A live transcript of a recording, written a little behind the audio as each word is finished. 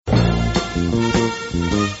Good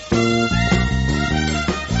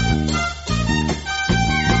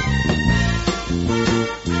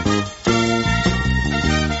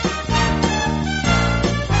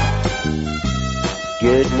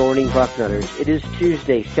morning, Bucknutters. It is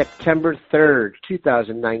Tuesday, September 3rd,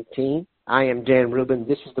 2019. I am Dan Rubin.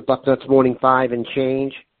 This is the Bucknuts Morning 5 and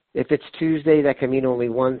change. If it's Tuesday, that can mean only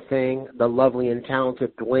one thing. The lovely and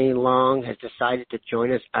talented Dwayne Long has decided to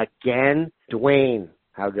join us again. Dwayne,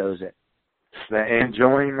 how goes it?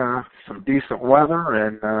 Enjoying some decent weather,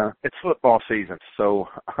 and it's football season, so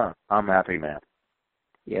I'm happy, man.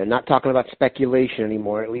 Yeah, not talking about speculation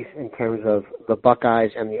anymore, at least in terms of the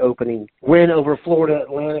Buckeyes and the opening win over Florida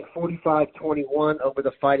Atlantic, 45-21 over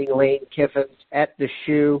the Fighting Lane Kiffins at the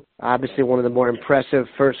Shoe. Obviously one of the more impressive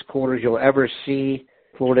first quarters you'll ever see.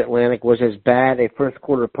 Florida Atlantic was as bad a first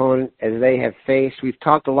quarter opponent as they have faced. We've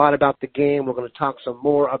talked a lot about the game. We're going to talk some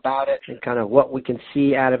more about it and kind of what we can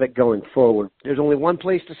see out of it going forward. There's only one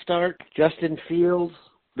place to start. Justin Fields,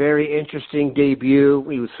 very interesting debut.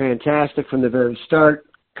 He was fantastic from the very start.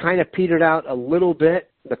 Kind of petered out a little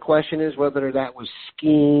bit. The question is whether that was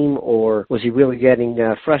scheme or was he really getting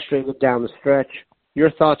frustrated down the stretch.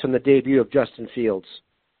 Your thoughts on the debut of Justin Fields?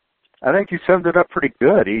 I think you summed it up pretty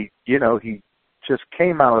good. He just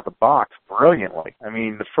came out of the box brilliantly. I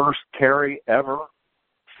mean, the first carry ever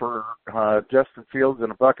for Justin Fields in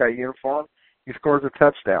a Buckeye uniform, he scores a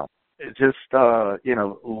touchdown. It just,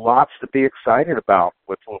 lots to be excited about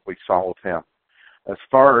with what we saw with him. As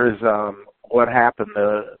far as what happened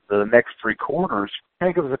the next three quarters, I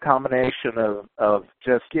think it was a combination of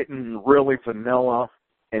just getting really vanilla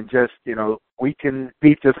and just, we can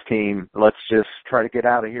beat this team. Let's just try to get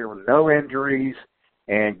out of here with no injuries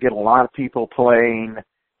and get a lot of people playing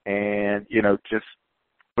and, just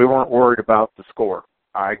we weren't worried about the score.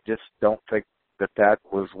 I just don't think that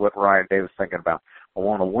was what Ryan Day was thinking about. I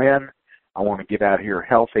want to win. I want to get out of here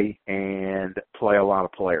healthy and play a lot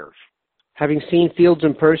of players. Having seen Fields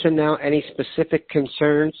in person now, any specific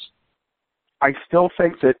concerns? I still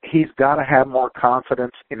think that he's got to have more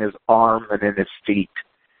confidence in his arm than in his feet.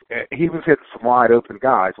 He was hitting some wide-open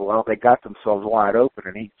guys. Well, they got themselves wide open,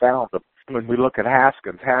 and he found them. When we look at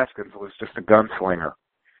Haskins was just a gunslinger.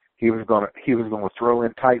 He was going to throw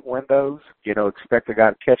in tight windows, expect the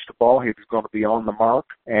guy to catch the ball. He was going to be on the mark,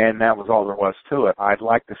 and that was all there was to it. I'd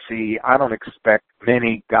like to see, I don't expect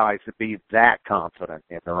many guys to be that confident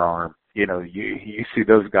in their arm. You see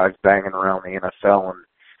those guys banging around the NFL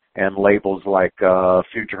and labels like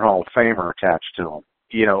future Hall of Famer attached to them.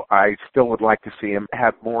 I still would like to see him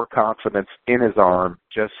have more confidence in his arm,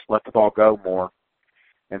 just let the ball go more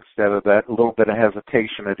instead of that little bit of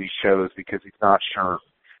hesitation that he shows because he's not sure.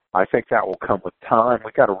 I think that will come with time.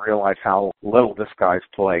 We got to realize how little this guy's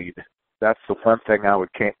played. That's the one thing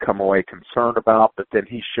can't come away concerned about, but then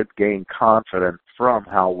he should gain confidence from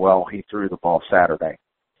how well he threw the ball Saturday.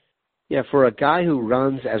 Yeah, for a guy who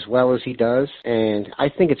runs as well as he does, and I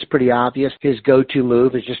think it's pretty obvious his go-to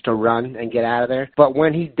move is just to run and get out of there. But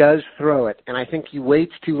when he does throw it, and I think he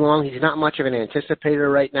waits too long, he's not much of an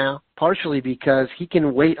anticipator right now, partially because he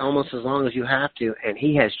can wait almost as long as you have to, and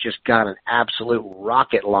he has just got an absolute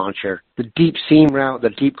rocket launcher. The deep seam route, the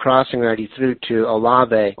deep crossing route he threw to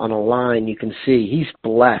Olave on a line, you can see he's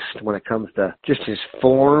blessed when it comes to just his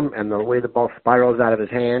form and the way the ball spirals out of his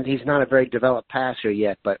hand. He's not a very developed passer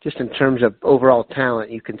yet, but just in terms of overall talent,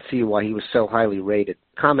 you can see why he was so highly rated.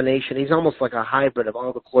 Combination, he's almost like a hybrid of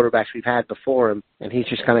all the quarterbacks we've had before him, and he's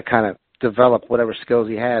just going to kind of develop whatever skills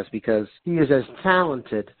he has because he is as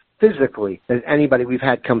talented physically as anybody we've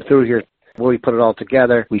had come through here. Will we put it all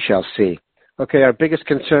together? We shall see. Okay, our biggest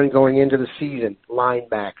concern going into the season,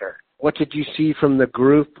 linebacker. What did you see from the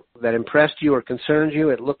group that impressed you or concerned you?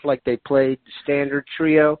 It looked like they played standard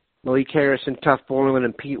trio. Malik Harrison, Tuff Borland,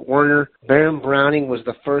 and Pete Werner. Baron Browning was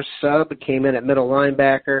the first sub, came in at middle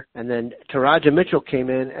linebacker, and then Taraja Mitchell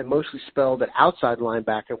came in and mostly spelled at outside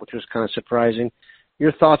linebacker, which was kind of surprising.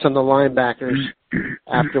 Your thoughts on the linebackers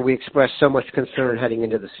after we expressed so much concern heading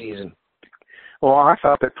into the season? Well, I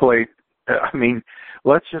thought they played,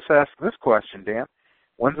 let's just ask this question, Dan.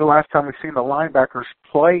 When's the last time we've seen the linebackers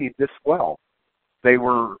play this well? They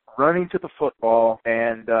were running to the football,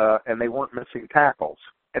 and they weren't missing tackles.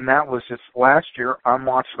 And that was just last year. I'm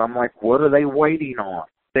watching. I'm like, what are they waiting on?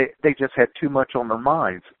 They just had too much on their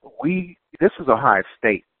minds. This is Ohio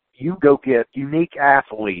State. You go get unique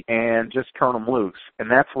athlete and just turn them loose, and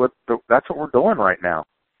that's what we're doing right now.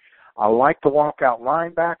 I like the walkout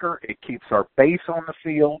linebacker. It keeps our base on the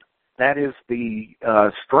field. That is the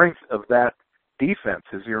strength of that defense.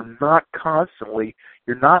 Is you're not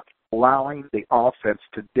allowing the offense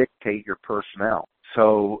to dictate your personnel.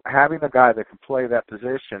 So having a guy that can play that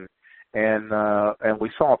position and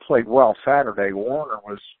we saw it played well Saturday. Warner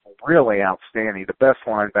was really outstanding, the best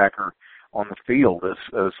linebacker on the field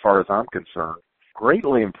as far as I'm concerned.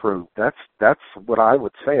 Greatly improved. That's what I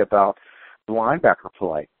would say about the linebacker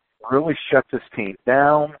play. Really shut this team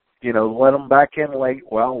down. Let them back in late.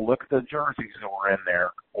 Well, look at the jerseys that were in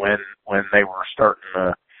there when they were starting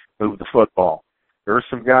to move the football. There are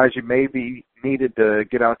some guys you maybe needed to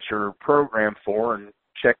get out your program for and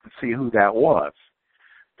check to see who that was.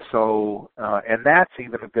 So, and that's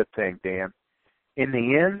even a good thing, Dan. In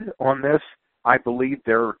the end, on this, I believe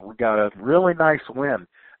we got a really nice win.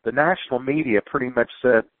 The national media pretty much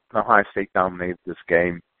said Ohio State dominated this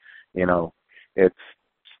game. It's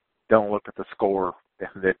don't look at the score.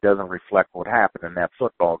 That doesn't reflect what happened in that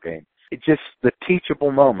football game. It's just the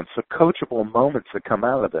teachable moments, the coachable moments that come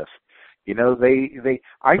out of this.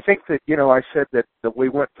 I think that, I said that we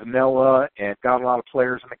went vanilla and got a lot of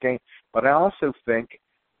players in the game, but I also think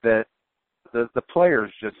that the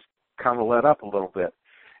players just kind of let up a little bit.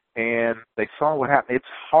 And they saw what happened. It's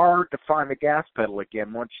hard to find the gas pedal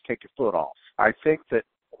again once you take your foot off. I think that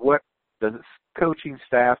what the coaching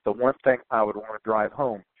staff, the one thing I would want to drive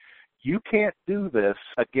home, you can't do this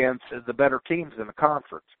against the better teams in the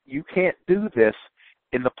conference. You can't do this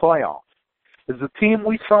in the playoffs. As the team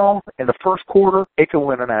we saw in the first quarter, it can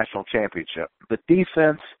win a national championship. The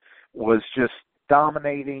defense was just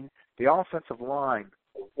dominating. The offensive line,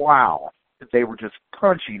 wow. They were just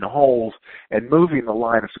punching holes and moving the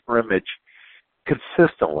line of scrimmage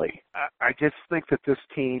consistently. I just think that this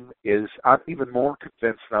team I'm even more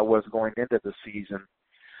convinced than I was going into the season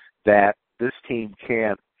that this team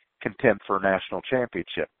can contend for a national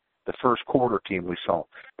championship. The first quarter team we saw.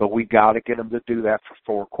 But we got to get them to do that for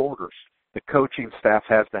 4 quarters. The coaching staff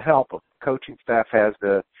has to help them. The coaching staff has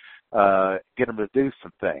to get them to do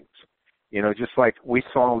some things. Just like we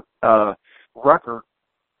saw Rucker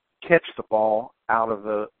catch the ball out of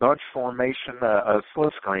the bunch formation, a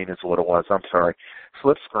slip screen is what it was. I'm sorry,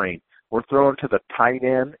 slip screen. We're throwing to the tight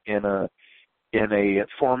end in a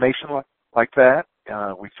formation like that.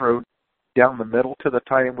 We throw down the middle to the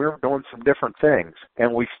tight end. We were doing some different things,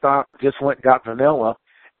 and we stopped, just went and got vanilla,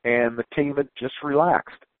 and the team had just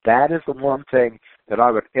relaxed. That is the one thing that I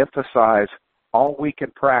would emphasize all week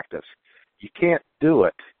in practice. You can't do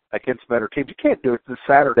it against better teams. You can't do it this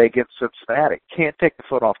Saturday against Cincinnati. You can't take the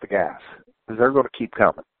foot off the gas because they're going to keep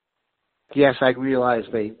coming. Yes, I realize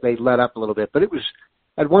they let up a little bit, but it was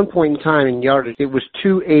at one point in time in yardage, it was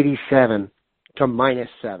 287 to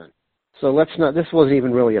 -7. So this wasn't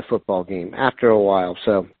even really a football game after a while.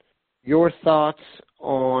 So your thoughts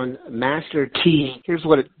on Master Teague? Here's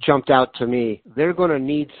what it jumped out to me. They're going to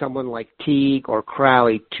need someone like Teague or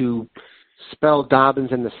Crowley to spell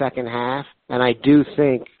Dobbins in the second half. And I do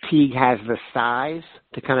think Teague has the size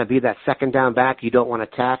to kind of be that second down back you don't want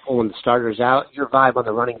to tackle when the starter's out. Your vibe on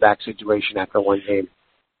the running back situation after one game?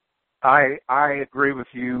 I agree with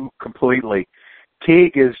you completely.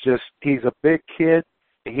 Teague he's a big kid.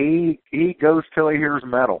 He goes till he hears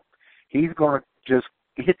metal. He's going to just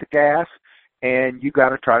hit the gas, and you got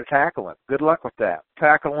to try to tackle him. Good luck with that.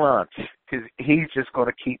 Tackle lunch, because he's just going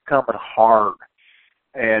to keep coming hard.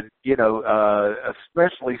 And,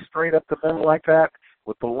 especially straight up the middle like that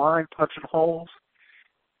with the line punching holes.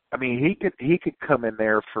 I mean, he could come in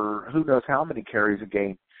there for who knows how many carries a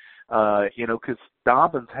game, because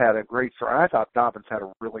Dobbins had a great start. I thought Dobbins had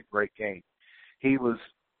a really great game. He was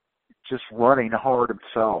just running hard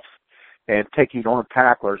himself and taking on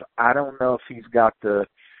tacklers. I don't know if he's got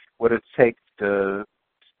what it takes to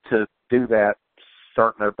do that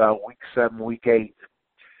starting at about week 7, week 8.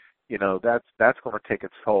 That's going to take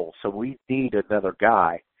its toll. So we need another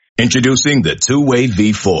guy. Introducing the Two-Way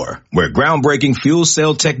V4, where groundbreaking fuel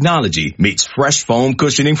cell technology meets fresh foam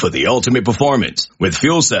cushioning for the ultimate performance. With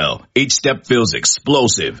fuel cell, each step feels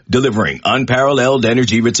explosive, delivering unparalleled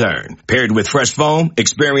energy return. Paired with fresh foam,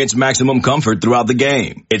 experience maximum comfort throughout the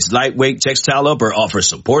game. Its lightweight textile upper offers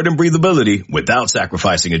support and breathability without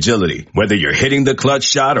sacrificing agility. Whether you're hitting the clutch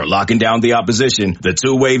shot or locking down the opposition, the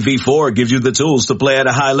Two-Way V4 gives you the tools to play at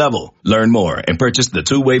a high level. Learn more and purchase the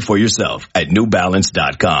Two-Way for yourself at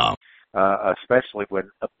NewBalance.com. Especially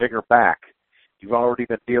when a bigger back. You've already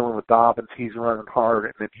been dealing with Dobbins. He's running hard,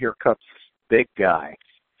 and then here comes this big guy.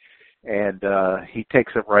 And he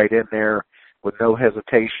takes it right in there with no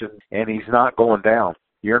hesitation, and he's not going down.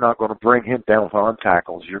 You're not going to bring him down with arm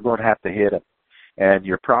tackles. You're going to have to hit him, and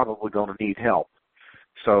you're probably going to need help.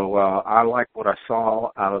 So I like what I saw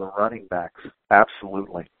out of the running backs.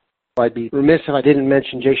 Absolutely. I'd be remiss if I didn't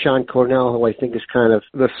mention Jashon Cornell, who I think is kind of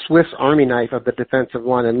the Swiss Army knife of the defensive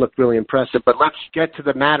line and looked really impressive. But let's get to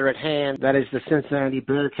the matter at hand. That is the Cincinnati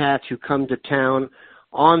Bearcats, who come to town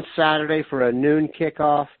on Saturday for a noon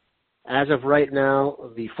kickoff. As of right now,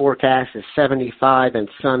 the forecast is 75 and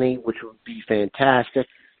sunny, which would be fantastic.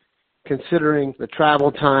 Considering the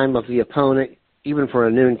travel time of the opponent, even for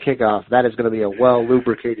a noon kickoff, that is going to be a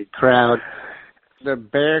well-lubricated crowd. The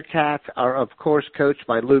Bearcats are, of course, coached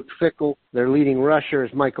by Luke Fickell. Their leading rusher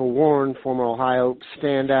is Michael Warren, former Ohio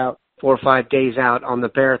standout, 4 or 5 days out on the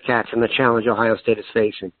Bearcats in the challenge Ohio State is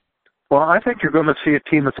facing. Well, I think you're going to see a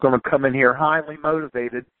team that's going to come in here highly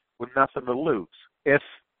motivated with nothing to lose. If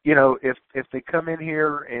they come in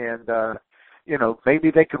here and,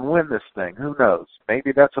 maybe they can win this thing. Who knows?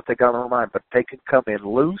 Maybe that's what they got on their mind. But they can come in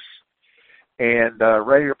loose and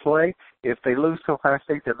ready to play. If they lose to Ohio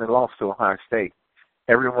State, then they lost to Ohio State.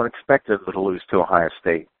 Everyone expected them to lose to Ohio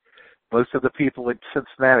State. Most of the people in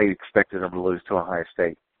Cincinnati expected them to lose to Ohio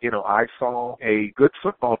State. I saw a good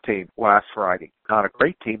football team last Friday. Not a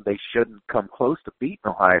great team. They shouldn't come close to beating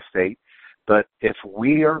Ohio State. But if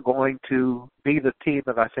we are going to be the team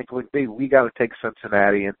that I think we'd be, we got to take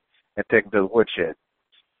Cincinnati and take them to the woodshed.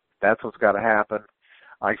 That's what's got to happen.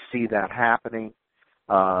 I see that happening.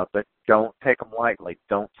 But don't take them lightly.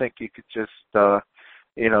 Don't think you could just,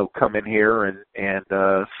 come in here and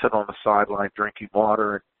sit on the sideline drinking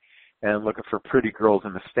water and looking for pretty girls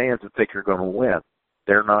in the stands and think you're going to win.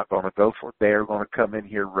 They're not going to go for it. They're going to come in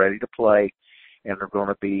here ready to play, and they're going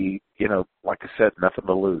to be, like I said, nothing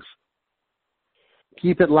to lose.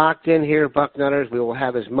 Keep it locked in here, Bucknutters. We will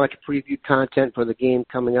have as much preview content for the game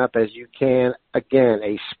coming up as you can. Again,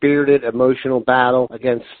 a spirited, emotional battle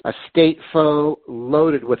against a state foe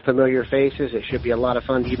loaded with familiar faces. It should be a lot of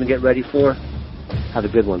fun to even get ready for. Have a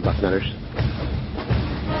good one, Bucknutters.